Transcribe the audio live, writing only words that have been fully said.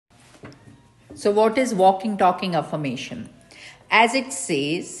So, what is walking, talking affirmation? As it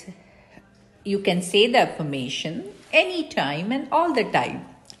says, you can say the affirmation anytime and all the time,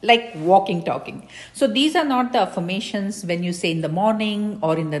 like walking, talking. So, these are not the affirmations when you say in the morning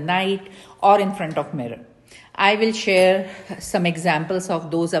or in the night or in front of mirror. I will share some examples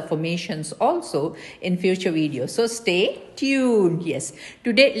of those affirmations also in future videos. So stay tuned. Yes.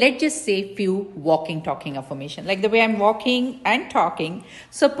 Today, let's just say few walking, talking affirmation. Like the way I'm walking and talking.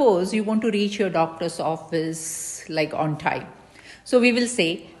 Suppose you want to reach your doctor's office like on time. So we will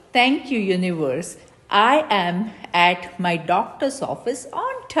say, thank you, universe. I am at my doctor's office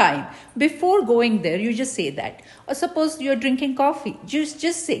on time. Before going there, you just say that. Or suppose you're drinking coffee, just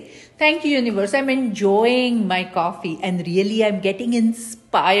say, thank you, universe. I'm enjoying my coffee and really I'm getting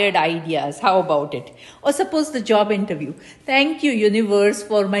inspired ideas. How about it? Or suppose the job interview. Thank you, universe,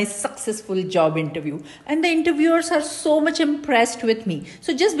 for my successful job interview. And the interviewers are so much impressed with me.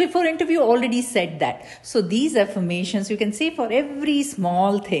 So just before interview, already said that. So these affirmations you can say for every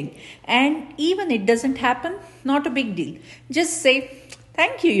small thing. And even it doesn't happen, not a big deal. Just say,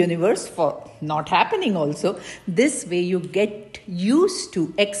 thank you, universe, for not happening also. This way you get used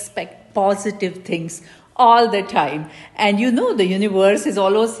to expect positive things all the time. And you know the universe is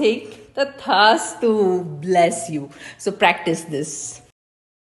always saying, the task to bless you. So practice this.